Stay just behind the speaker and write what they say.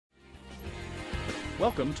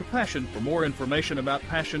Welcome to Passion. For more information about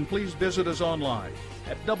Passion, please visit us online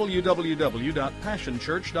at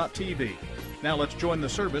www.passionchurch.tv. Now let's join the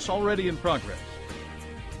service already in progress.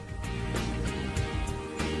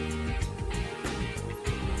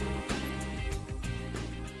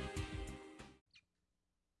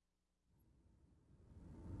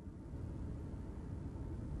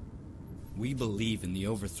 We believe in the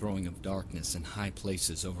overthrowing of darkness in high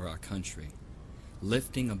places over our country,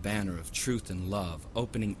 lifting a banner of truth and love,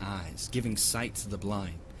 opening eyes, giving sight to the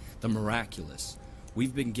blind, the miraculous.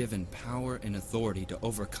 We've been given power and authority to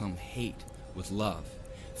overcome hate with love,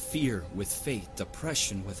 fear with faith,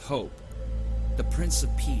 depression with hope. The Prince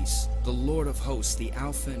of Peace, the Lord of Hosts, the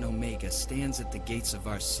Alpha and Omega, stands at the gates of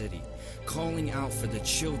our city, calling out for the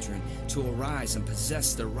children to arise and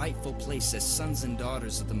possess their rightful place as sons and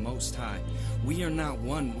daughters of the Most High. We are not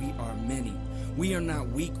one, we are many. We are not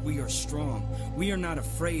weak, we are strong. We are not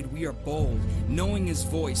afraid, we are bold, knowing His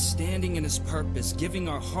voice, standing in His purpose, giving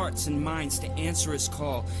our hearts and minds to answer His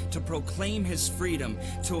call, to proclaim His freedom,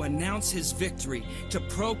 to announce His victory, to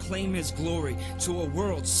proclaim His glory to a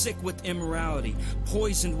world sick with immorality,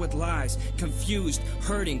 poisoned with lies, confused,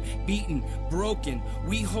 hurting, beaten, broken.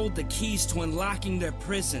 We hold the keys to unlocking their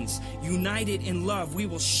prisons. United in love, we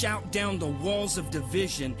will shout down the walls of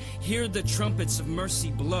division, hear the trumpets of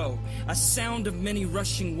mercy blow, a sound of many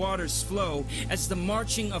rushing waters flow, as the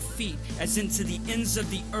marching of feet, as into the ends of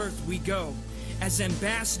the earth we go. As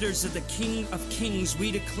ambassadors of the King of Kings,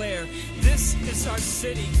 we declare, this is our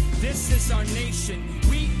city, this is our nation.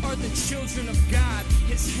 We are the children of God,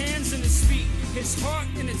 His hands and His feet, His heart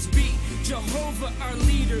and its beat. Jehovah our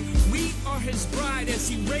leader, we are His bride as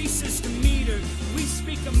He races to meet her. We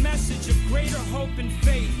speak a message of greater hope and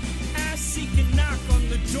faith. Ask, seek, and knock on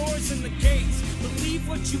the doors and the gates. Believe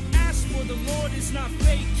what you ask for, the Lord is not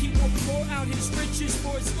fake. He will pour out His riches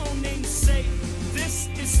for His own name's sake. This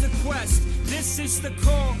is the quest, this is the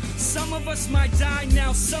call. Some of us might die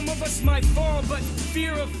now, some of us might fall, but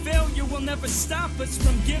fear of failure will never stop us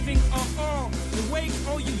from giving our all. Awake,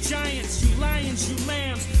 all you giants, you lions, you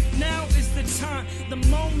lambs. Now is the time, the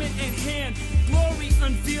moment at hand. Glory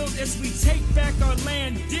unveiled as we take back our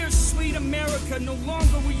land. Dear sweet America, no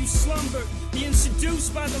longer will you slumber, being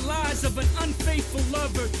seduced by the lies of an unfaithful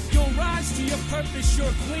lover. You'll rise to your purpose,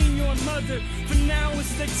 your queen, your mother. For now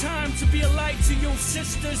is the time to be a light to your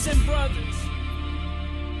sisters and brothers.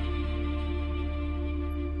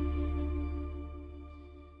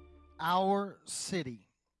 Our city,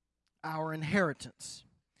 our inheritance.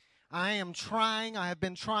 I have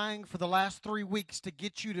been trying for the last 3 weeks to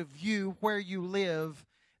get you to view where you live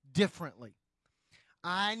differently.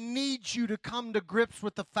 I need you to come to grips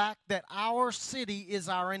with the fact that our city is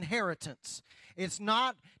our inheritance. It's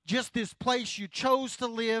not just this place you chose to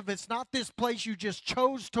live. It's not this place you just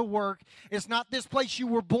chose to work. It's not this place you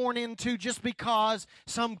were born into just because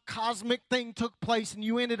some cosmic thing took place and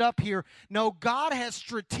you ended up here. No, God has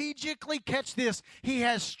strategically, catch this, He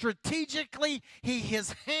has strategically, He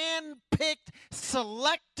has handpicked,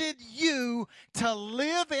 selected you to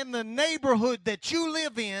live in the neighborhood that you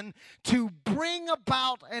live in, to bring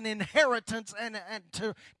about an inheritance and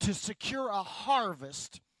to secure a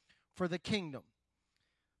harvest for the kingdom.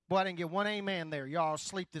 Boy, I didn't get one amen there. Y'all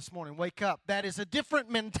asleep this morning. Wake up. That is a different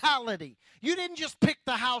mentality. You didn't just pick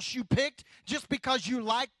the house you picked just because you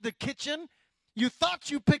liked the kitchen. You thought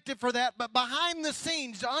you picked it for that, but behind the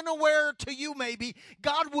scenes, unaware to you maybe,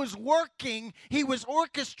 God was working. He was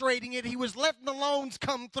orchestrating it. He was letting the loans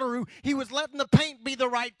come through. He was letting the paint be the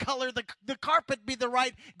right color, the carpet be the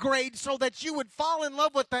right grade, so that you would fall in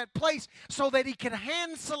love with that place, so that He could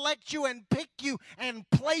hand select you and pick you and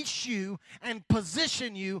place you and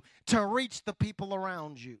position you to reach the people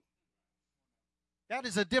around you. That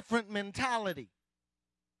is a different mentality.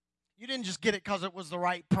 You didn't just get it because it was the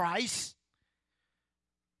right price.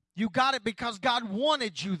 You got it because God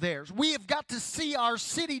wanted you there. We have got to see our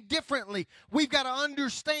city differently. We've got to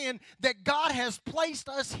understand that God has placed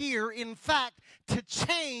us here, in fact, to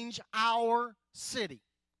change our city.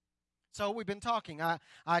 So we've been talking. I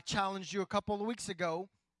challenged you a couple of weeks ago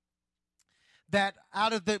that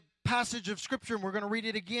out of the passage of Scripture, and we're going to read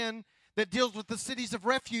it again, that deals with the cities of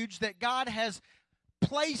refuge, that God has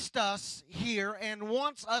placed us here and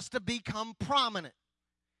wants us to become prominent.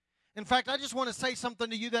 In fact, I just want to say something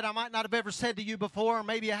to you that I might not have ever said to you before, or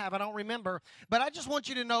maybe I have, I don't remember. But I just want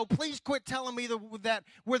you to know, please quit telling me that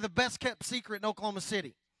we're the best kept secret in Oklahoma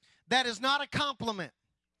City. That is not a compliment.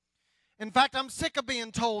 In fact, I'm sick of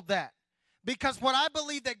being told that. Because what I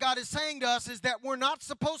believe that God is saying to us is that we're not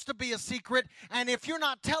supposed to be a secret. And if you're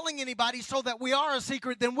not telling anybody so that we are a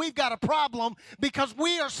secret, then we've got a problem, because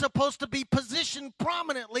we are supposed to be positioned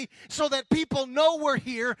prominently so that people know we're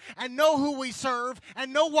here and know who we serve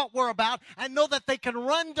and know what we're about and know that they can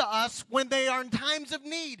run to us when they are in times of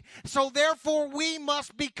need. So therefore, we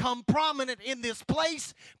must become prominent in this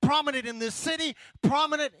place, prominent in this city,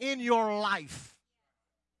 prominent in your life.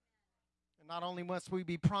 Not only must we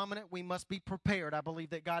be prominent, we must be prepared. I believe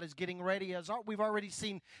that God is getting ready. We've already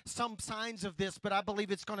seen some signs of this, but I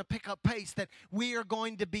believe it's going to pick up pace, that we are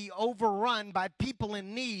going to be overrun by people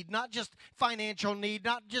in need, not just financial need,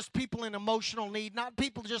 not just people in emotional need, not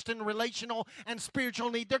people just in relational and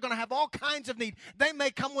spiritual need. They're going to have all kinds of need. They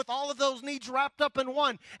may come with all of those needs wrapped up in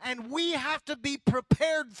one, and we have to be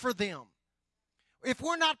prepared for them. If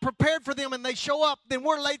we're not prepared for them and they show up, then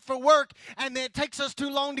we're late for work, and it takes us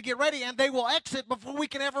too long to get ready, and they will exit before we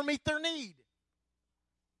can ever meet their need.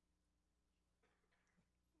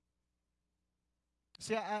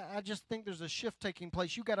 See, I just think there's a shift taking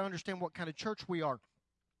place. You've got to understand what kind of church we are.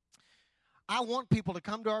 I want people to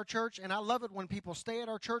come to our church, and I love it when people stay at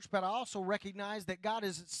our church, but I also recognize that God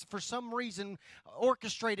has, for some reason,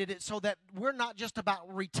 orchestrated it so that we're not just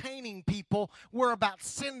about retaining people, we're about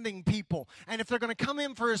sending people. And if they're going to come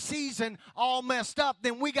in for a season all messed up,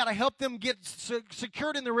 then we got to help them get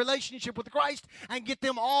secured in the relationship with Christ and get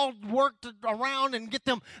them all worked around and get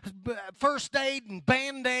them first aid and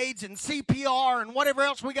Band-Aids and CPR and whatever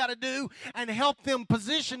else we got to do, and help them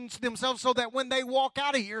position themselves so that when they walk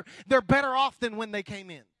out of here, they're better off than when they came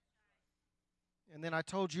in. And then I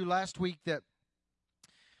told you last week that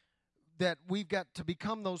we've got to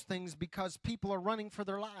become those things because people are running for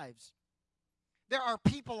their lives. There are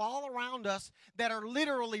people all around us that are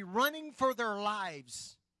literally running for their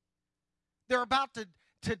lives. They're about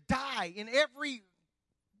to die in every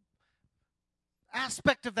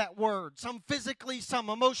aspect of that word. Some physically, some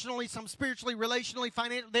emotionally, some spiritually, relationally,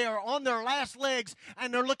 financially. They are on their last legs,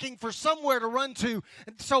 and they're looking for somewhere to run to.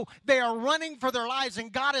 And so they are running for their lives,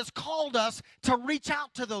 and God has called us to reach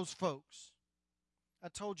out to those folks. I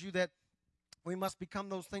told you that we must become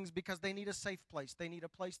those things because they need a safe place. They need a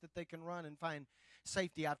place that they can run and find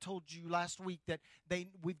safety. I told you last week that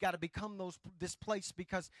we've got to become this place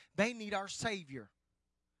because they need our Savior.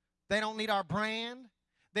 They don't need our brand.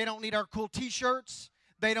 They don't need our cool T-shirts.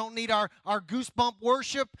 They don't need our goosebump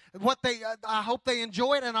worship. I hope they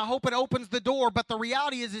enjoy it, and I hope it opens the door. But the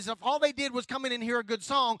reality is if all they did was come in and hear a good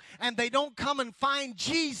song, and they don't come and find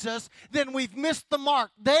Jesus, then we've missed the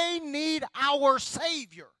mark. They need our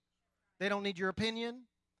Savior. They don't need your opinion.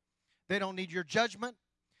 They don't need your judgment.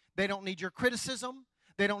 They don't need your criticism.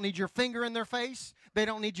 They don't need your finger in their face. They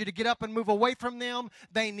don't need you to get up and move away from them.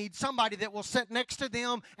 They need somebody that will sit next to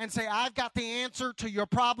them and say, I've got the answer to your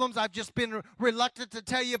problems. I've just been reluctant to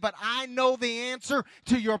tell you, but I know the answer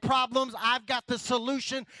to your problems. I've got the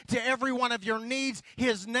solution to every one of your needs.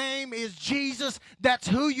 His name is Jesus. That's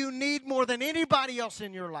who you need more than anybody else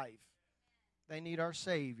in your life. They need our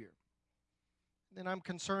Savior. Then I'm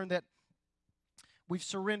concerned that we've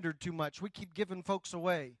surrendered too much. We keep giving folks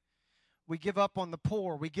away. We give up on the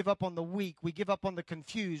poor. We give up on the weak. We give up on the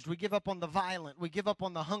confused. We give up on the violent. We give up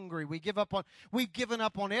on the hungry. We've given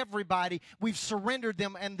up on everybody. We've surrendered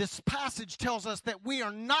them. And this passage tells us that we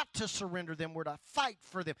are not to surrender them. We're to fight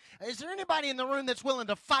for them. Is there anybody in the room that's willing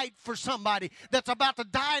to fight for somebody that's about to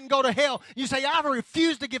die and go to hell? You say, I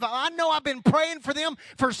refuse to give up. I know I've been praying for them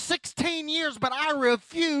for 16 years, but I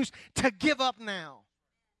refuse to give up now.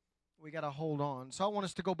 We got to hold on. So I want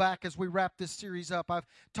us to go back as we wrap this series up. I've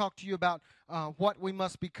talked to you about what we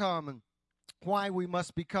must become and why we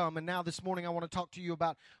must become. And now this morning I want to talk to you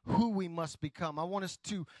about who we must become. I want us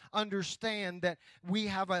to understand that we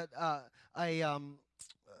have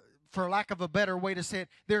for lack of a better way to say it,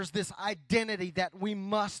 there's this identity that we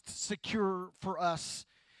must secure for us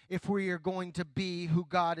if we are going to be who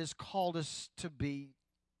God has called us to be.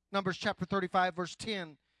 Numbers chapter 35, verse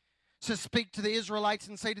 10. To speak to the Israelites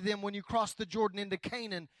and say to them, when you cross the Jordan into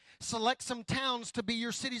Canaan, select some towns to be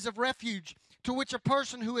your cities of refuge, to which a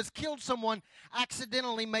person who has killed someone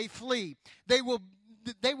accidentally may flee. They will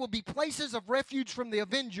be places of refuge from the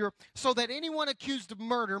avenger, so that anyone accused of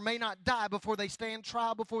murder may not die before they stand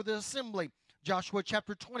trial before the assembly. Joshua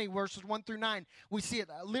chapter 20, verses 1 through 9, we see it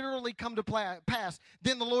literally come to pass.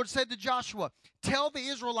 Then the Lord said to Joshua, tell the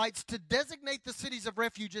Israelites to designate the cities of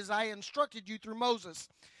refuge as I instructed you through Moses,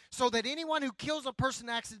 so that anyone who kills a person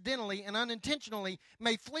accidentally and unintentionally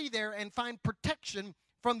may flee there and find protection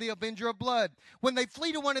from the avenger of blood. When they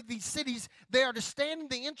flee to one of these cities, they are to stand in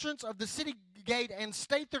the entrance of the city gate and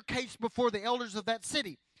state their case before the elders of that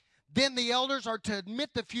city. Then the elders are to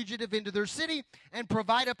admit the fugitive into their city and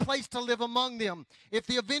provide a place to live among them. If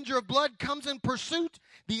the avenger of blood comes in pursuit,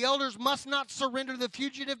 the elders must not surrender the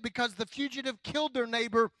fugitive, because the fugitive killed their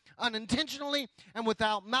neighbor unintentionally and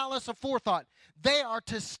without malice aforethought. They are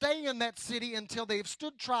to stay in that city until they have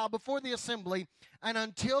stood trial before the assembly and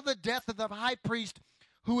until the death of the high priest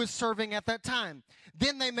who is serving at that time.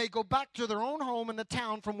 Then they may go back to their own home in the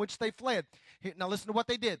town from which they fled. Now listen to what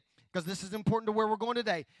they did, because this is important to where we're going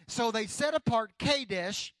today. So they set apart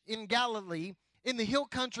Kadesh in Galilee, in the hill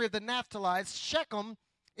country of the Naphtalites, Shechem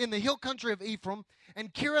in the hill country of Ephraim,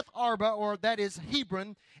 and Kiriath Arba, or that is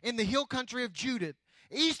Hebron, in the hill country of Judah.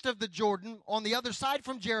 East of the Jordan, on the other side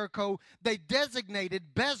from Jericho, they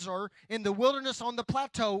designated Bezer in the wilderness on the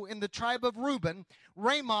plateau in the tribe of Reuben,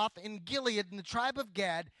 Ramoth in Gilead in the tribe of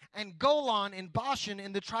Gad, and Golan in Bashan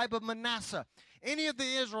in the tribe of Manasseh. Any of the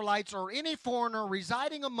Israelites or any foreigner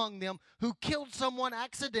residing among them who killed someone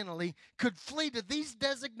accidentally could flee to these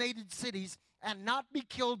designated cities and not be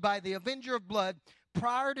killed by the avenger of blood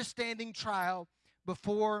prior to standing trial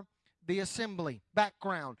before the assembly.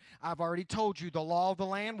 Background: I've already told you the law of the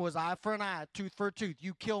land was eye for an eye, tooth for a tooth.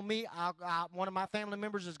 You kill me, one of my family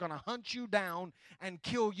members is going to hunt you down and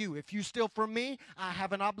kill you. If you steal from me, I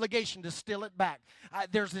have an obligation to steal it back.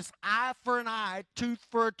 There's this eye for an eye, tooth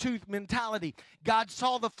for a tooth mentality. God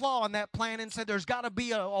saw the flaw in that plan and said there's got to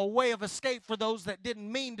be a way of escape for those that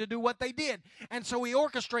didn't mean to do what they did. And so he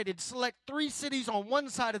orchestrated, select 3 cities on one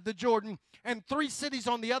side of the Jordan and 3 cities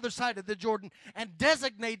on the other side of the Jordan, and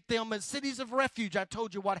designate them as cities of refuge. I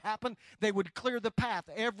told you what happened. They would clear the path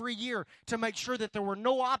every year to make sure that there were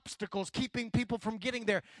no obstacles keeping people from getting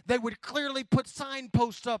there. They would clearly put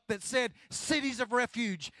signposts up that said cities of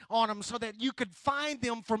refuge on them, so that you could find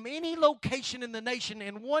them from any location in the nation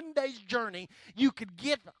in one day's journey. You could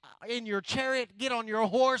get in your chariot, get on your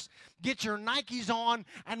horse, get your Nikes on,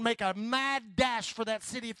 and make a mad dash for that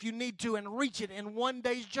city if you need to, and reach it in one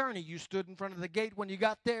day's journey. You stood in front of the gate when you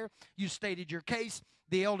got there. You stated your case.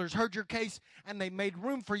 The elders heard your case, and they made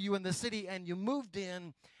room for you in the city, and you moved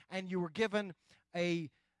in, and you were given a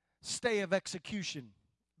stay of execution,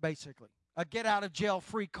 basically. A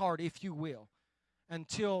get-out-of-jail-free card, if you will,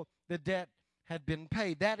 until the debt had been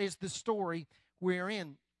paid. That is the story we're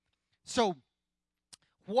in. So,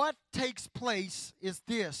 what takes place is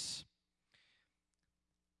this.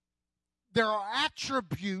 There are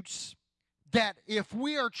attributes that if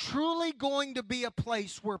we are truly going to be a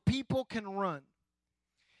place where people can run,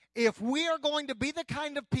 if we are going to be the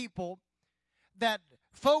kind of people that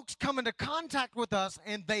folks come into contact with us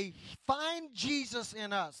and they find Jesus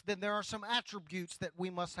in us, then there are some attributes that we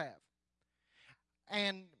must have.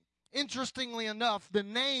 And interestingly enough, the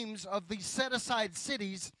names of these set-aside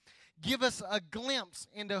cities give us a glimpse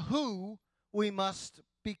into who we must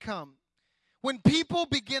become. When people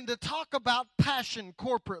begin to talk about passion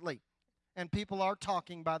corporately, and people are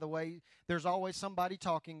talking, by the way, there's always somebody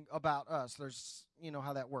talking about us. You know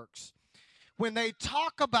how that works. When they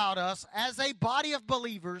talk about us as a body of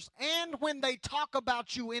believers, and when they talk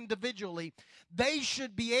about you individually, they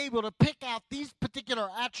should be able to pick out these particular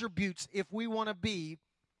attributes if we want to be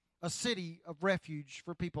a city of refuge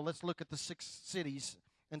for people. Let's look at the 6 cities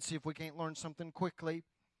and see if we can't learn something quickly.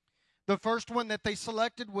 The first one that they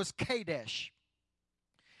selected was Kadesh.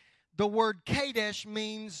 The word Kadesh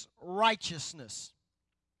means righteousness.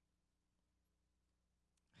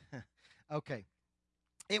 Okay.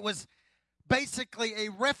 It was basically a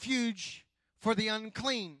refuge for the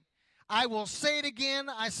unclean. I will say it again.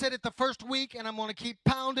 I said it the first week, and I'm going to keep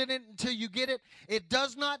pounding it until you get it. It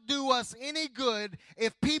does not do us any good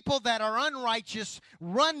if people that are unrighteous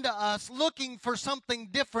run to us looking for something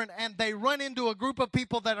different, and they run into a group of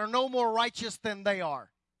people that are no more righteous than they are.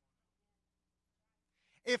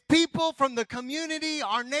 If people from the community,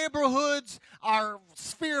 our neighborhoods, our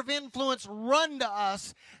sphere of influence run to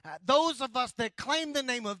us, those of us that claim the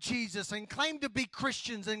name of Jesus and claim to be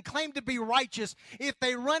Christians and claim to be righteous, if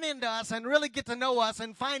they run into us and really get to know us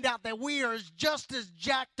and find out that we are just as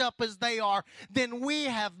jacked up as they are, then we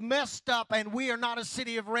have messed up and we are not a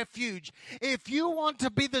city of refuge. If you want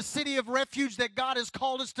to be the city of refuge that God has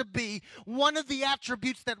called us to be, one of the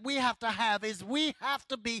attributes that we have to have is we have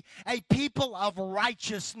to be a people of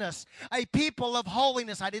righteousness. A people of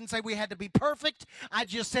holiness. I didn't say we had to be perfect. I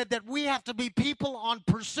just said that we have to be people on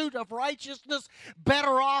pursuit of righteousness,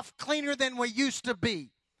 better off, cleaner than we used to be.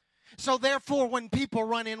 So therefore, when people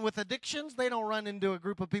run in with addictions, they don't run into a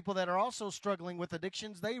group of people that are also struggling with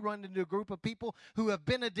addictions. They run into a group of people who have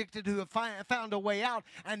been addicted, who have found a way out,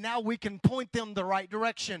 and now we can point them the right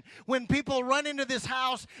direction. When people run into this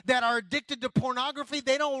house that are addicted to pornography,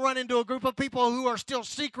 they don't run into a group of people who are still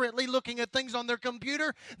secretly looking at things on their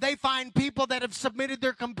computer. They find people that have submitted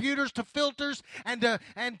their computers to filters and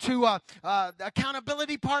to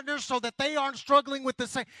accountability partners so that they aren't struggling with the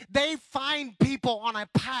same. They find people on a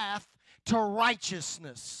path to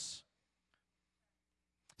righteousness.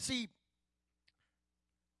 See,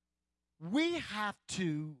 we have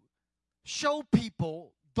to show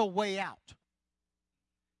people the way out.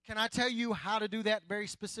 Can I tell you how to do that very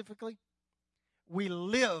specifically? We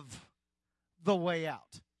live the way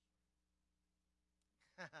out.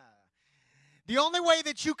 The only way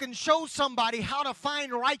that you can show somebody how to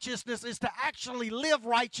find righteousness is to actually live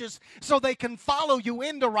righteous so they can follow you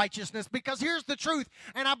into righteousness. Because here's the truth,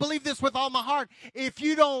 and I believe this with all my heart. If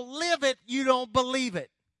you don't live it, you don't believe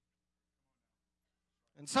it.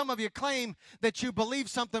 And some of you claim that you believe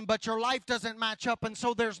something, but your life doesn't match up, and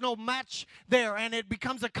so there's no match there, and it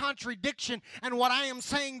becomes a contradiction. And what I am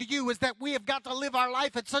saying to you is that we have got to live our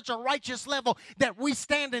life at such a righteous level that we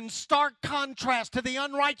stand in stark contrast to the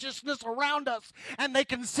unrighteousness around us, and they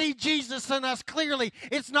can see Jesus in us clearly.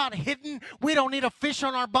 It's not hidden. We don't need a fish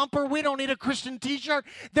on our bumper. We don't need a Christian t-shirt.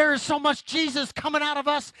 There is so much Jesus coming out of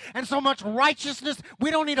us and so much righteousness.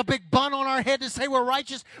 We don't need a big bun on our head to say we're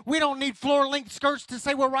righteous. We don't need floor-length skirts to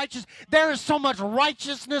say we're righteous. There is so much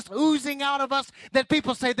righteousness oozing out of us that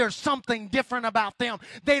people say there's something different about them.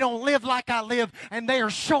 They don't live like I live, and they are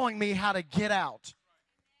showing me how to get out.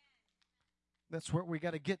 That's where we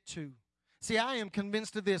got to get to. See, I am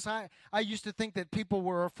convinced of this. I used to think that people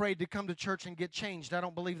were afraid to come to church and get changed. I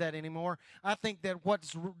don't believe that anymore. I think that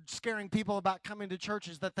what's scaring people about coming to church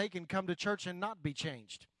is that they can come to church and not be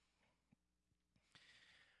changed.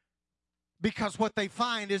 Because what they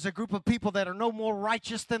find is a group of people that are no more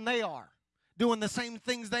righteous than they are, doing the same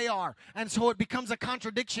things they are. And so it becomes a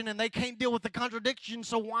contradiction, and they can't deal with the contradiction,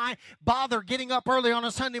 so why bother getting up early on a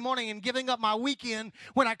Sunday morning and giving up my weekend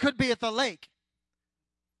when I could be at the lake?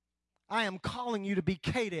 I am calling you to be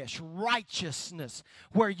Kadesh, righteousness,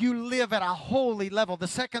 where you live at a holy level. The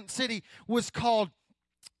second city was called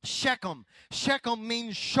Shechem. Shechem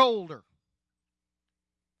means shoulder.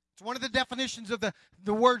 It's one of the definitions of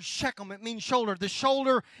the word Shechem. It means shoulder. The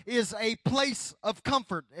shoulder is a place of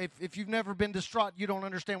comfort. If you've never been distraught, you don't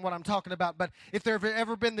understand what I'm talking about. But if there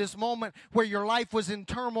ever been this moment where your life was in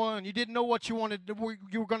turmoil and you didn't know what you were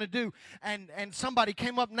going to do, and somebody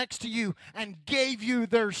came up next to you and gave you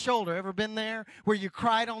their shoulder. Ever been there where you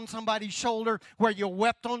cried on somebody's shoulder, where you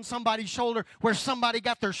wept on somebody's shoulder, where somebody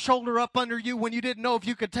got their shoulder up under you when you didn't know if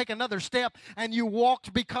you could take another step, and you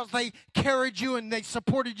walked because they carried you and they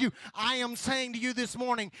supported you? I am saying to you this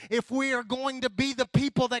morning, if we are going to be the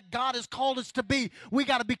people that God has called us to be, we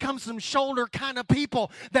got to become some shoulder kind of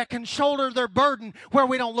people that can shoulder their burden, where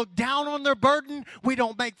we don't look down on their burden, we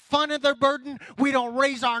don't make fun of their burden, we don't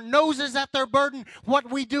raise our noses at their burden.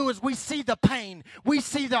 What we do is we see the pain, we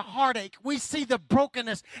see the heartache, we see the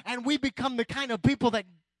brokenness, and we become the kind of people that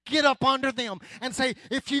get up under them and say,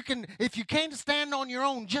 if you can't stand on your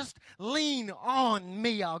own, just lean on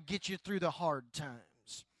me. I'll get you through the hard times.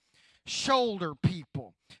 Shoulder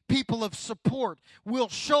people. People of support will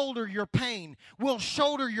shoulder your pain, will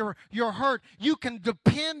shoulder your hurt. You can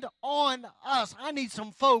depend on us. I need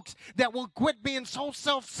some folks that will quit being so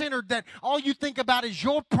self-centered that all you think about is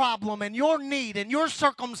your problem and your need and your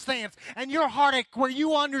circumstance and your heartache, where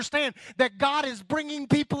you understand that God is bringing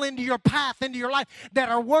people into your path, into your life, that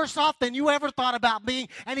are worse off than you ever thought about being,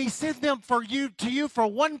 and He sent them to you for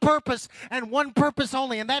one purpose and one purpose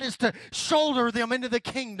only, and that is to shoulder them into the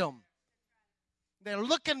kingdom. They're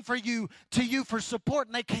looking for you for support,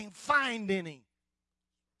 and they can't find any.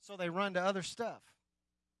 So they run to other stuff.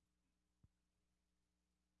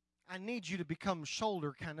 I need you to become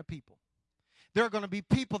shoulder kind of people. There are going to be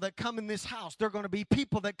people that come in this house. There are going to be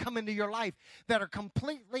people that come into your life that are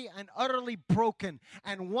completely and utterly broken,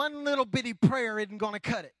 and one little bitty prayer isn't going to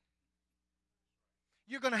cut it.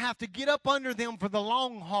 You're going to have to get up under them for the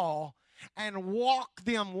long haul and walk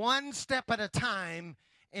them one step at a time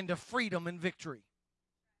into freedom and victory.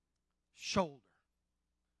 Shoulder.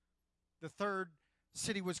 The third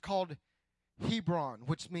city was called Hebron,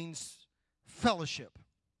 which means fellowship.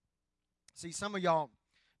 See, some of y'all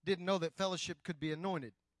didn't know that fellowship could be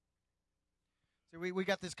anointed. See, we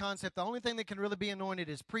got this concept. The only thing that can really be anointed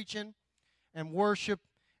is preaching and worship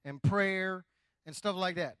and prayer and stuff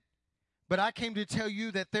like that. But I came to tell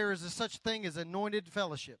you that there is a such thing as anointed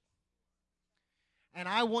fellowship. And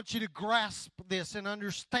I want you to grasp this and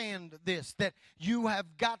understand this, that you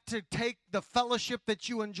have got to take the fellowship that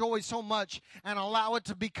you enjoy so much and allow it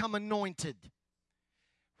to become anointed,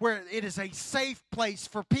 where it is a safe place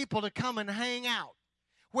for people to come and hang out,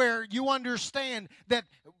 where you understand that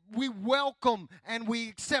we welcome and we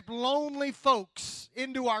accept lonely folks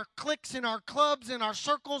into our cliques, in our clubs, in our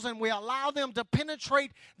circles, and we allow them to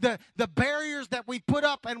penetrate the barriers that we put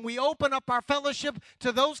up, and we open up our fellowship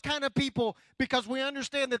to those kind of people because we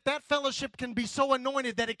understand that that fellowship can be so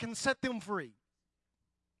anointed that it can set them free.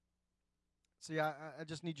 See, I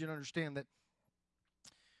just need you to understand that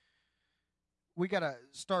we got to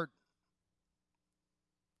start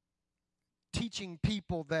teaching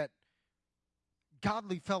people that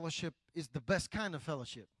godly fellowship is the best kind of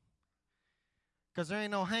fellowship, because there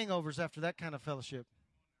ain't no hangovers after that kind of fellowship.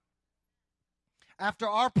 After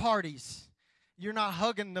our parties, you're not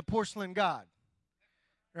hugging the porcelain god,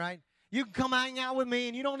 right? You can come hang out with me,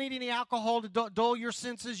 and you don't need any alcohol to dull your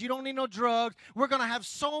senses. You don't need no drugs. We're going to have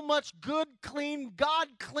so much good, clean,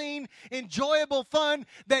 God-clean, enjoyable fun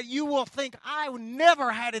that you will think, I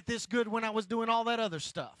never had it this good when I was doing all that other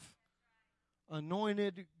stuff.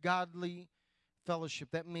 Anointed, godly fellowship.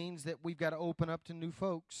 That means that we've got to open up to new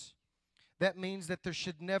folks. That means that there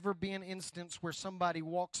should never be an instance where somebody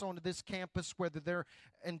walks onto this campus, whether they're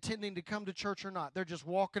intending to come to church or not. They're just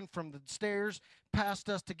walking from the stairs past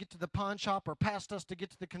us to get to the pawn shop or past us to get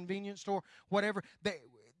to the convenience store, whatever.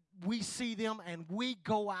 We see them and we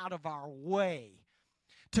go out of our way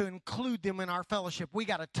to include them in our fellowship. We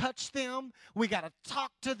got to touch them. We got to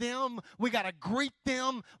talk to them. We got to greet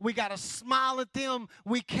them. We got to smile at them.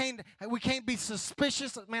 We can't be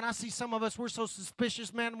suspicious. Man, I see some of us, we're so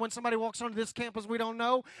suspicious, man. When somebody walks onto this campus we don't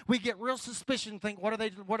know, we get real suspicious and think, what are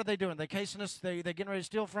they doing? They casing us? They getting ready to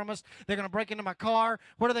steal from us? They're going to break into my car?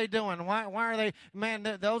 What are they doing? Why are they? Man,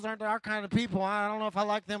 those aren't our kind of people. I don't know if I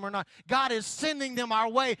like them or not. God is sending them our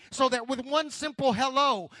way so that with one simple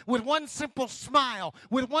hello, with one simple smile,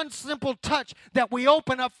 with one simple touch, that we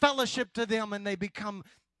open up fellowship to them and they become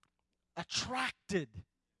attracted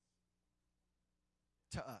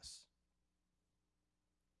to us.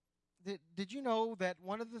 Did you know that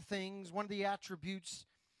one of the attributes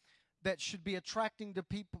that should be attractive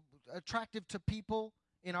to people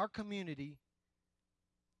in our community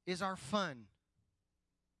is our fun?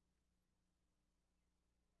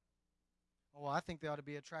 Oh, I think they ought to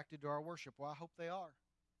be attracted to our worship. Well, I hope they are.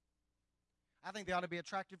 I think they ought to be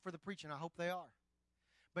attracted for the preaching. I hope they are.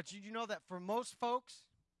 But did you know that for most folks,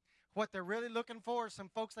 what they're really looking for is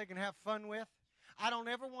some folks they can have fun with? I don't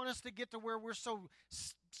ever want us to get to where we're so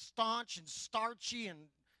staunch and starchy and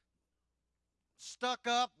stuck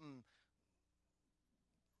up and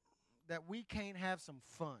that we can't have some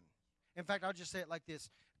fun. In fact, I'll just say it like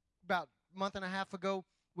this. About a month and a half ago,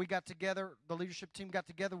 we got together, the leadership team got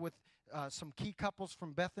together with some key couples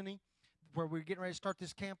from Bethany, where we were getting ready to start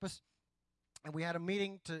this campus. And we had a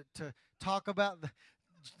meeting to talk about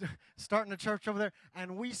starting a church over there.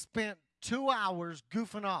 And we spent 2 hours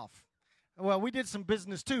goofing off. Well, we did some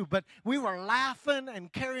business too, but we were laughing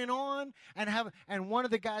and carrying on. And one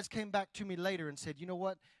of the guys came back to me later and said, you know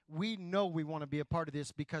what? We know we want to be a part of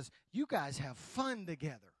this because you guys have fun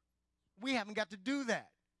together. We haven't got to do that.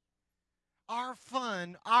 Our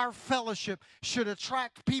fun, our fellowship should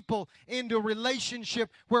attract people into a relationship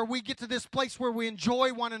where we get to this place where we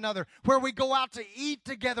enjoy one another, where we go out to eat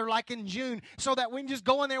together like in June, so that we can just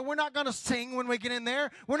go in there. We're not going to sing when we get in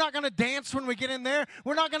there. We're not going to dance when we get in there.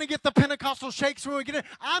 We're not going to get the Pentecostal shakes when we get in.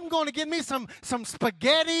 I'm going to get me some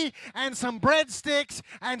spaghetti and some breadsticks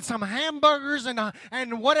and some hamburgers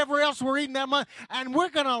and whatever else we're eating that month. And we're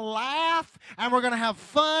going to laugh and we're going to have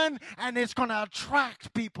fun, and it's going to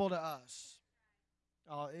attract people to us.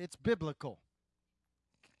 It's biblical.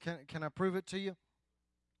 Can I prove it to you?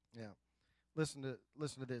 Yeah. Listen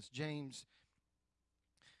to this. James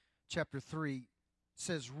chapter 3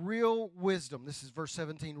 says real wisdom. This is verse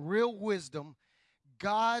 17. Real wisdom,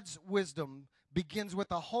 God's wisdom, begins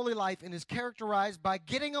with a holy life and is characterized by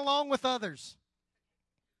getting along with others.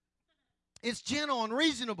 It's gentle and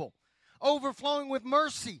reasonable, overflowing with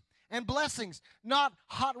mercy and blessings, not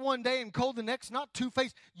hot one day and cold the next, not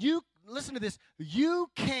two-faced. Listen to this. You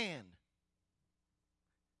can,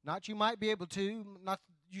 not you might be able to, not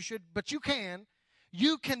you should, but you can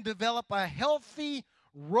develop a healthy,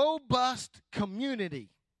 robust community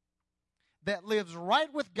that lives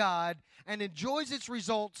right with God and enjoys its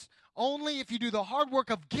results only if you do the hard work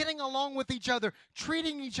of getting along with each other,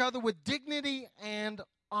 treating each other with dignity and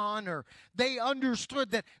honor. They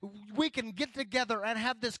understood that we can get together and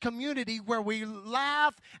have this community where we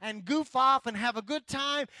laugh and goof off and have a good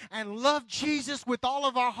time and love Jesus with all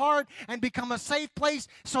of our heart and become a safe place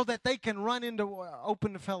so that they can run into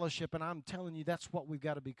open fellowship. And I'm telling you, that's what we've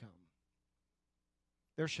got to become.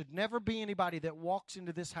 There should never be anybody that walks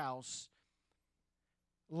into this house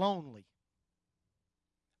lonely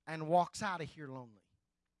and walks out of here lonely.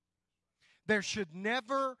 There should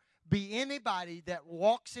never be anybody that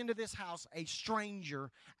walks into this house a stranger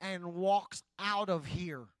and walks out of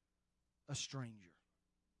here a stranger.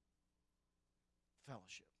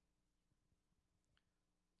 Fellowship.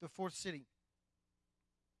 The fourth city,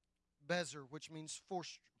 Bezer, which means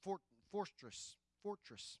fortress,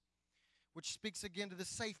 which speaks again to the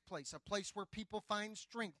safe place, a place where people find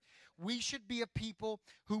strength. We should be a people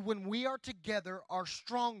who, when we are together, are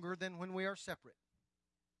stronger than when we are separate.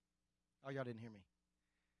 Oh, y'all didn't hear me.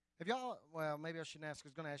 Have y'all, well, maybe I shouldn't ask. I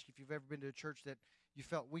was going to ask you if you've ever been to a church that you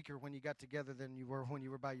felt weaker when you got together than you were when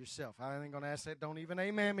you were by yourself. I ain't going to ask that. Don't even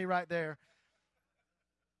amen me right there.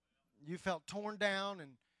 You felt torn down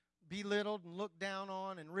and belittled and looked down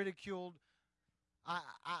on and ridiculed.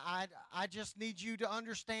 I just need you to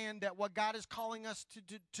understand that what God is calling us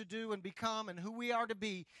to do and become and who we are to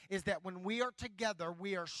be is that when we are together,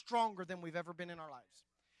 we are stronger than we've ever been in our lives.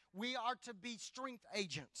 We are to be strength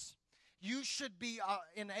agents. You should be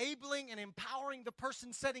enabling and empowering the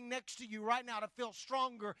person sitting next to you right now to feel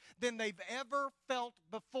stronger than they've ever felt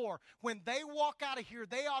before. When they walk out of here,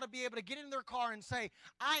 they ought to be able to get in their car and say,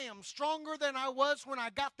 I am stronger than I was when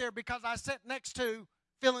I got there because I sat next to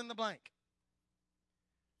fill in the blank.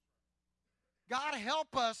 God,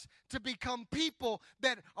 help us to become people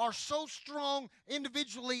that are so strong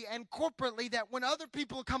individually and corporately that when other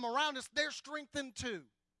people come around us, they're strengthened too.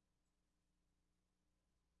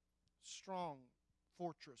 Strong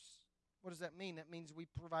fortress. What does that mean? That means we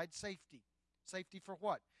provide safety. Safety for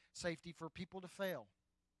what? Safety for people to fail.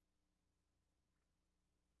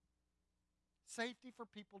 Safety for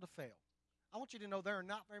people to fail. I want you to know there are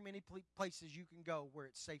not very many places you can go where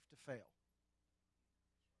it's safe to fail.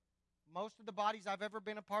 Most of the bodies I've ever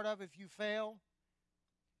been a part of, if you fail,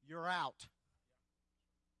 you're out.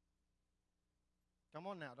 Come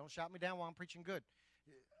on now, don't shout me down while I'm preaching good.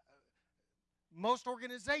 Most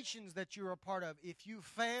organizations that you're a part of, if you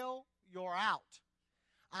fail, you're out.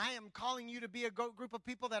 I am calling you to be a group of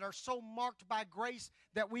people that are so marked by grace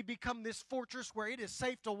that we become this fortress where it is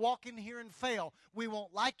safe to walk in here and fail. We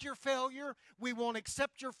won't like your failure. We won't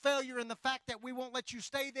accept your failure in the fact that we won't let you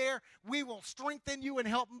stay there. We will strengthen you and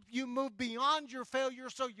help you move beyond your failure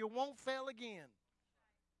so you won't fail again.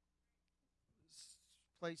 This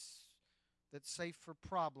place that's safe for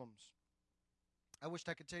problems. I wished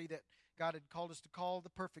I could tell you that God had called us to call the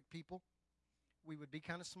perfect people. We would be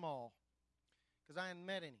kind of small. Because I hadn't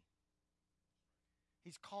met any.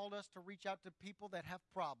 He's called us to reach out to people that have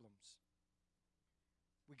problems.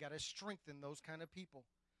 We got to strengthen those kind of people.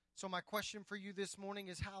 So my question for you this morning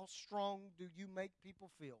is, how strong do you make people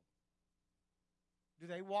feel? Do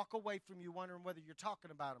they walk away from you wondering whether you're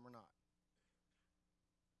talking about them or not?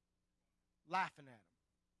 Laughing at them?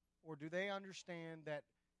 Or do they understand that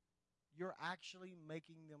you're actually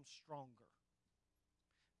making them stronger?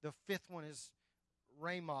 The fifth one is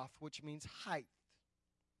Ramoth, which means height.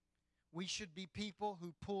 We should be people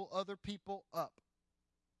who pull other people up.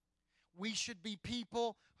 We should be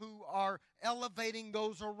people who are elevating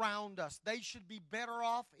those around us. They should be better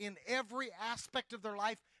off in every aspect of their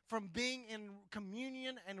life from being in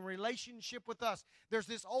communion and relationship with us. There's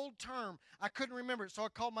this old term. I couldn't remember it, so I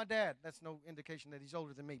called my dad. That's no indication that he's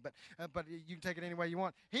older than me, but you can take it any way you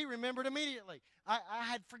want. He remembered immediately. I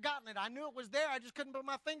had forgotten it. I knew it was there. I just couldn't put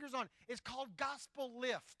my fingers on it. It's called gospel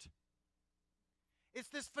lift. It's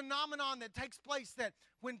this phenomenon that takes place that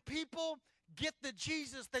when people get the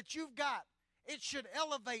Jesus that you've got, it should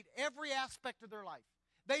elevate every aspect of their life.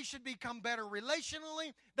 They should become better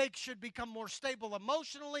relationally. They should become more stable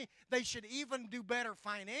emotionally. They should even do better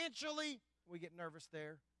financially. We get nervous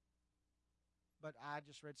there. But I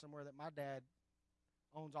just read somewhere that my dad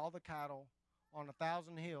owns all the cattle on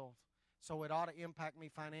 1,000 hills, so it ought to impact me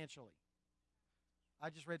financially.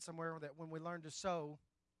 I just read somewhere that when we learn to sow,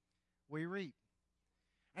 we reap.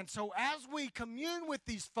 And so as we commune with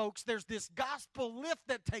these folks, there's this gospel lift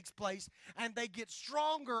that takes place, and they get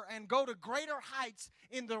stronger and go to greater heights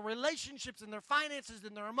in their relationships, in their finances,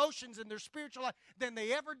 in their emotions, in their spiritual life than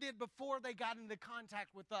they ever did before they got into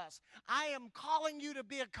contact with us. I am calling you to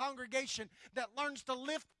be a congregation that learns to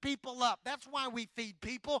lift people up. That's why we feed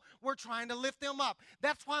people. We're trying to lift them up.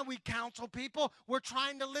 That's why we counsel people. We're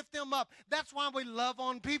trying to lift them up. That's why we love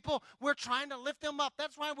on people. We're trying to lift them up.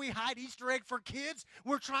 That's why we hide Easter egg for kids.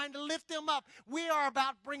 We're trying to lift them up. We are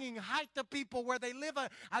about bringing height to people where they live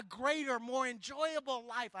a greater, more enjoyable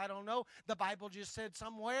life. I don't know. The Bible just said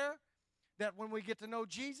somewhere that when we get to know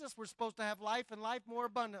Jesus, we're supposed to have life and life more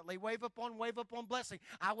abundantly. Wave upon blessing.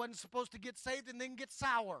 I wasn't supposed to get saved and then get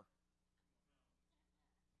sour.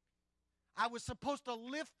 I was supposed to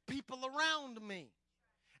lift people around me.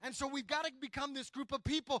 And so we've got to become this group of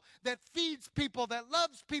people that feeds people, that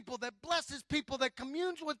loves people, that blesses people, that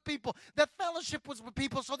communes with people, that fellowship with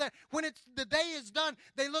people, so that when the day is done,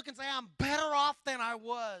 they look and say, I'm better off than I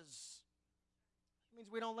was. It means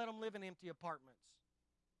we don't let them live in empty apartments.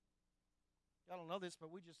 Y'all don't know this, but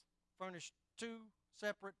we just furnished 2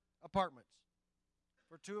 separate apartments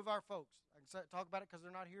for 2 of our folks. I can talk about it because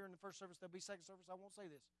they're not here in the first service. They'll be second service. I won't say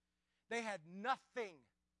this. They had nothing.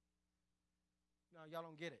 No, y'all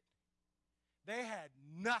don't get it. They had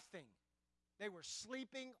nothing. They were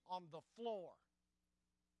sleeping on the floor.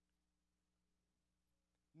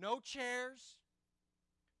 No chairs,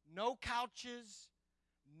 no couches,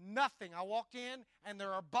 nothing. I walked in, and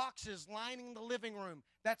there are boxes lining the living room.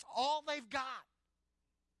 That's all they've got.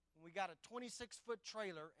 We got a 26-foot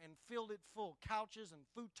trailer and filled it full. Couches and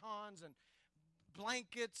futons and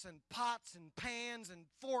blankets and pots and pans and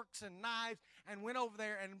forks and knives, and went over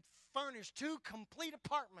there and furnished 2 complete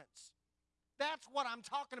apartments. That's what I'm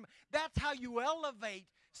talking about. That's how you elevate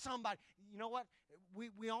somebody. You know what?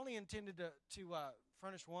 We only intended to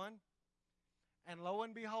furnish 1. And lo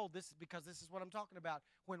and behold, this is what I'm talking about.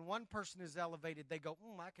 When one person is elevated, they go,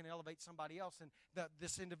 I can elevate somebody else. And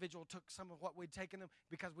this individual took some of what we'd taken them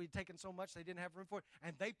because we'd taken so much they didn't have room for it,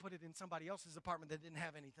 and they put it in somebody else's apartment that didn't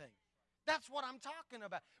have anything. That's what I'm talking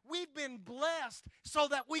about. We've been blessed so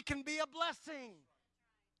that we can be a blessing.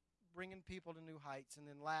 Bringing people to new heights. And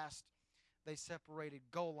then last, they separated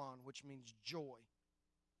Golan, which means joy.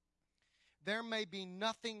 There may be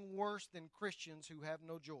nothing worse than Christians who have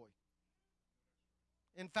no joy.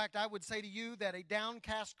 In fact, I would say to you that a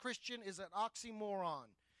downcast Christian is an oxymoron.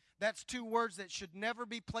 That's 2 words that should never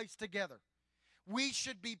be placed together. We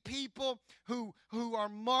should be people who are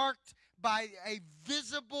marked by a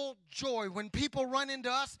visible joy. When people run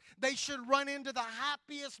into us, they should run into the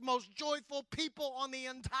happiest, most joyful people on the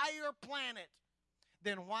entire planet.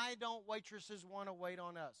 Then why don't waitresses want to wait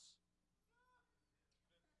on us?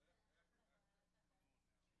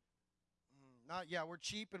 We're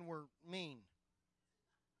cheap and we're mean.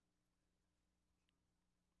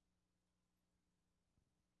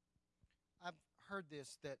 I've heard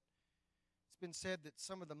this, that it's been said that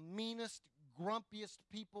some of the meanest, grumpiest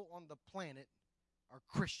people on the planet are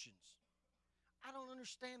Christians. I don't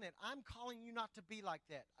understand that. I'm calling you not to be like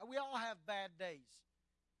that. We all have bad days.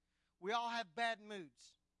 We all have bad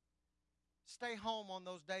moods. Stay home on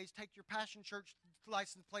those days. Take your Passion Church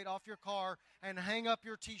license plate off your car and hang up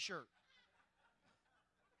your T-shirt.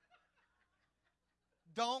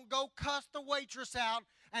 Don't go cuss the waitress out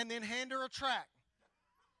and then hand her a tract.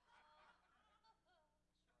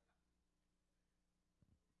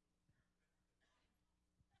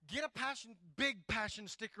 Get a big passion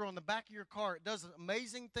sticker on the back of your car. It does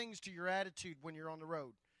amazing things to your attitude when you're on the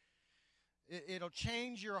road. It'll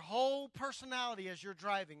change your whole personality as you're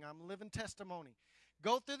driving. I'm living testimony.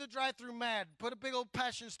 Go through the drive-thru mad. Put a big old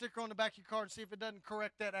passion sticker on the back of your car and see if it doesn't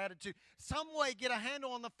correct that attitude. Some way get a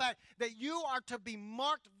handle on the fact that you are to be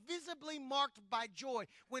marked, visibly marked by joy.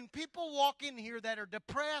 When people walk in here that are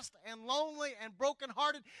depressed and lonely and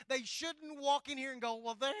brokenhearted, they shouldn't walk in here and go,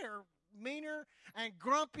 well, they're meaner and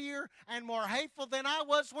grumpier and more hateful than I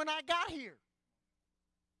was when I got here.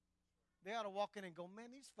 They ought to walk in and go,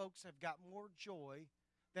 man, these folks have got more joy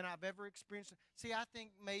than I've ever experienced. See, I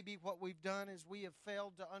think maybe what we've done is we have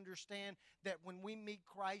failed to understand that when we meet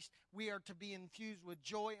Christ, we are to be infused with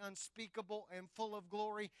joy unspeakable and full of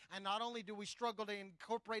glory. And not only do we struggle to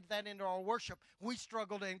incorporate that into our worship, we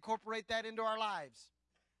struggle to incorporate that into our lives.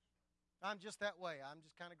 I'm just that way. I'm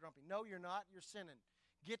just kind of grumpy. No, you're not. You're sinning.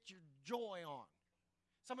 Get your joy on.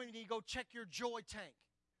 Some of you need to go check your joy tank.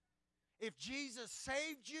 If Jesus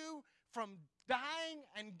saved you from dying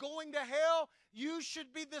and going to hell, you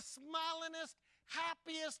should be the smilingest,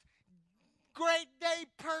 happiest, great day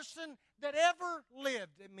person that ever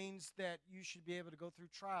lived. It means that you should be able to go through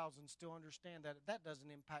trials and still understand that that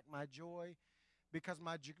doesn't impact my joy, because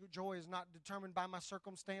my joy is not determined by my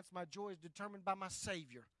circumstance. My joy is determined by my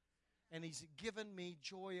Savior, and He's given me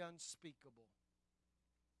joy unspeakable.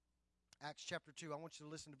 Acts chapter 2, I want you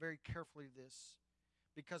to listen very carefully to this,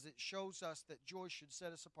 because it shows us that joy should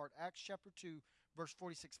set us apart. Acts chapter 2, verse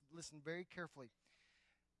 46. Listen very carefully.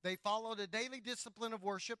 They followed a daily discipline of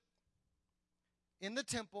worship in the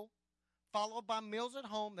temple, followed by meals at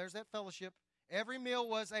home. There's that fellowship. Every meal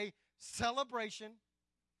was a celebration.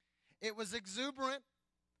 it was exuberant,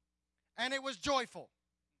 and it was joyful.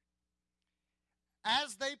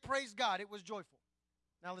 As they praised God, it was joyful.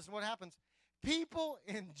 Now listen what happens. People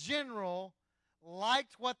in general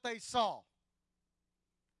liked what they saw.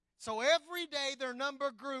 So every day their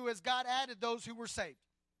number grew as God added those who were saved.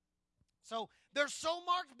 So they're so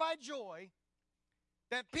marked by joy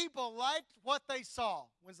that people liked what they saw.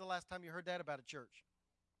 When's the last time you heard that about a church?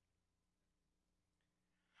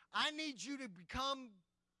 I need you to become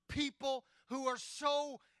people who are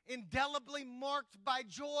so indelibly marked by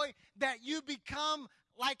joy that you become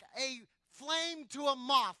like a flame to a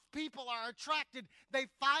moth. People are attracted. They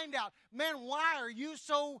find out, man, why are you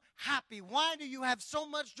so happy? Why do you have so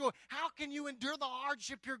much joy? How can you endure the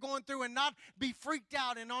hardship you're going through and not be freaked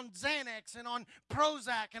out and on Xanax and on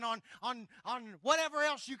Prozac and on whatever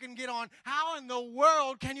else you can get on? How in the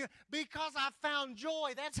world can you? Because I found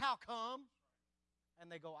joy. That's how come.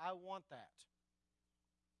 And they go, I want that.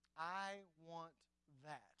 I want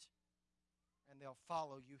that. And they'll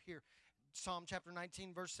follow you here. Psalm chapter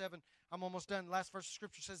 19, verse 7. I'm almost done. Last verse of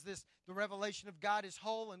Scripture says this. The revelation of God is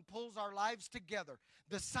whole and pulls our lives together.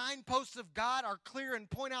 The signposts of God are clear and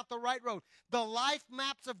point out the right road. The life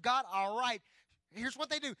maps of God are right. Here's what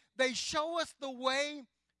they do. They show us the way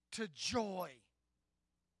to joy.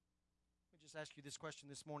 Let me just ask you this question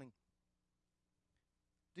this morning.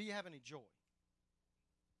 Do you have any joy?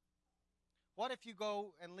 What if you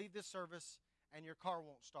go and leave this service and your car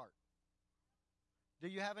won't start? Do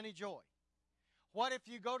you have any joy? What if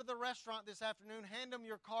you go to the restaurant this afternoon, hand them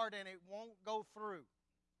your card, and it won't go through?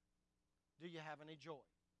 Do you have any joy?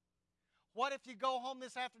 What if you go home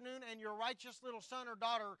this afternoon and your righteous little son or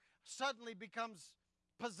daughter suddenly becomes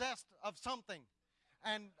possessed of something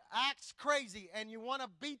and acts crazy and you want to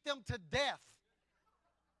beat them to death?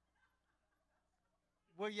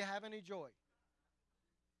 Will you have any joy?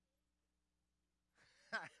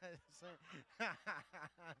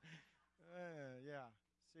 Yeah.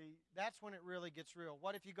 See, that's when it really gets real.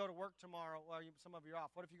 What if you go to work tomorrow? Well, some of you are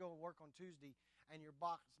off. What if you go to work on Tuesday and your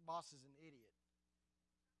boss is an idiot?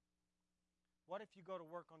 What if you go to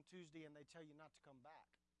work on Tuesday and they tell you not to come back?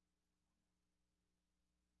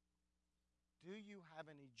 Do you have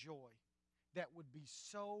any joy that would be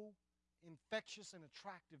so infectious and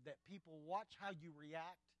attractive that people watch how you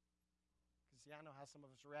react? Because, see, I know how some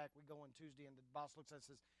of us react. We go on Tuesday and the boss looks at us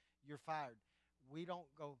and says, you're fired. We don't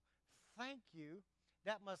go, thank you.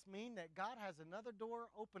 That must mean that God has another door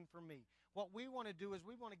open for me. What we want to do is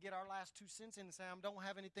we want to get our last 2 cents in and say, I don't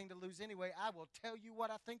have anything to lose anyway. I will tell you what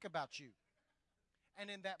I think about you. And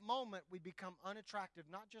in that moment, we become unattractive,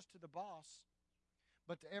 not just to the boss,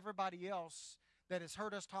 but to everybody else that has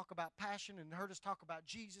heard us talk about passion and heard us talk about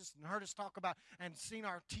Jesus and heard us talk about and seen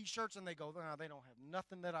our T-shirts, and they go, no, they don't have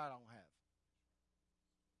nothing that I don't have.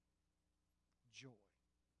 Joy.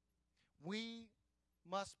 We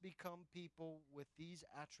must become people with these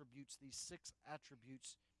attributes, these 6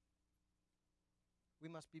 attributes. We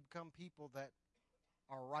must become people that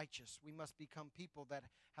are righteous. We must become people that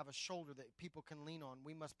have a shoulder that people can lean on.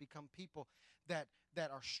 We must become people that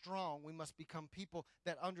are strong. We must become people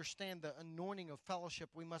that understand the anointing of fellowship.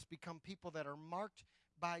 We must become people that are marked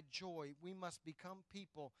by joy. We must become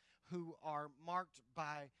people who are marked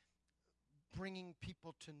by bringing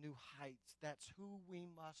people to new heights. That's who we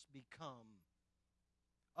must become.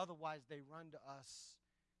 Otherwise, they run to us,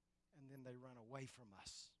 and then they run away from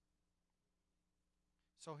us.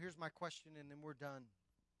 So here's my question, and then we're done.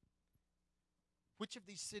 Which of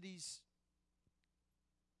these cities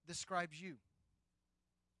describes you?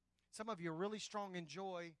 Some of you are really strong in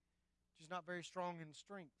joy, just not very strong in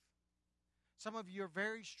strength. Some of you are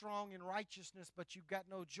very strong in righteousness, but you've got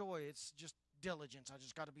no joy. It's just diligence. I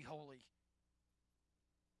just got to be holy.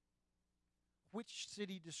 Which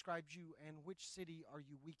city describes you, and which city are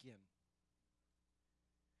you weak in?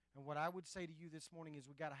 And what I would say to you this morning is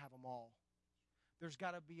we got to have them all. There's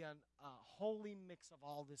got to be a holy mix of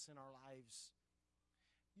all this in our lives.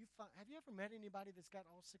 Have you ever met anybody that's got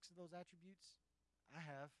all 6 of those attributes? I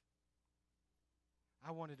have.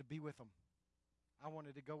 I wanted to be with them. I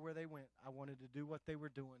wanted to go where they went. I wanted to do what they were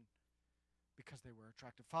doing because they were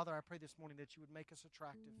attractive. Father, I pray this morning that you would make us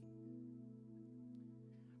attractive.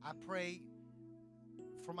 I pray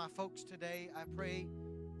for my folks today. I pray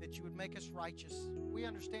that you would make us righteous. We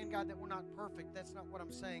understand, God, that we're not perfect. That's not what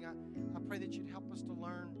I'm saying. I pray that you'd help us to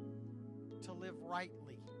learn to live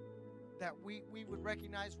rightly, that we would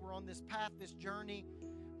recognize we're on this path, this journey,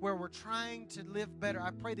 where we're trying to live better.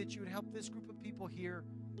 I pray that you would help this group of people here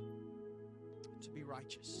to be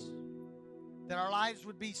righteous, that our lives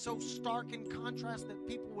would be so stark in contrast that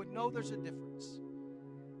people would know there's a difference.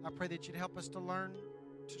 I pray that you'd help us to learn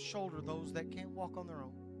to shoulder those that can't walk on their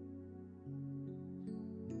own.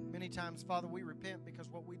 Many times, Father, we repent because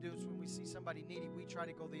what we do is when we see somebody needy, we try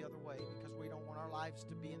to go the other way because we don't want our lives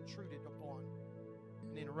to be intruded upon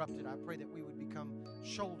and interrupted. I pray that we would become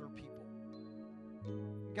shoulder people.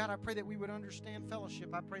 God, I pray that we would understand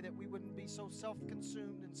fellowship. I pray that we wouldn't be so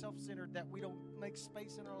self-consumed and self-centered that we don't make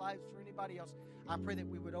space in our lives for anybody else. I pray that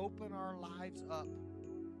we would open our lives up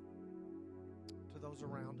to those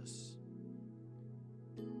around us.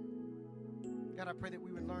 God, I pray that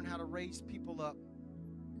we would learn how to raise people up.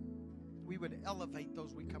 We would elevate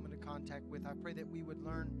those we come into contact with. I pray that we would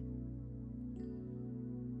learn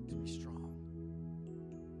to be strong.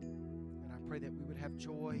 And I pray that we would have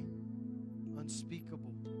joy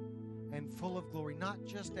unspeakable and full of glory, not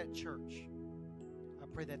just at church. I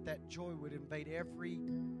pray that that joy would invade every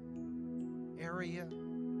area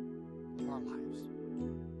of our lives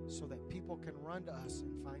so that people can run to us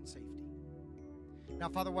and find safety. Now,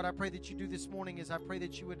 Father, what I pray that you do this morning is I pray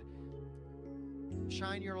that you would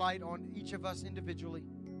shine your light on each of us individually,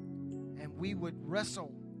 and we would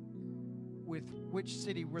wrestle with which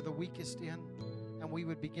city we're the weakest in, and we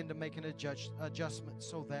would begin to make an adjustment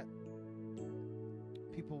so that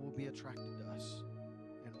people will be attracted to us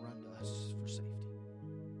and run to us for safety.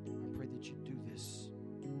 I pray that you do this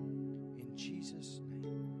in Jesus'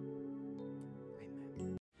 name.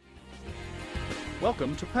 Amen.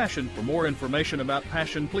 Welcome to Passion. For more information about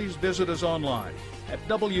Passion, please visit us online at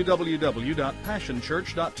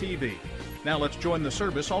www.passionchurch.tv. Now let's join the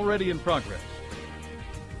service already in progress.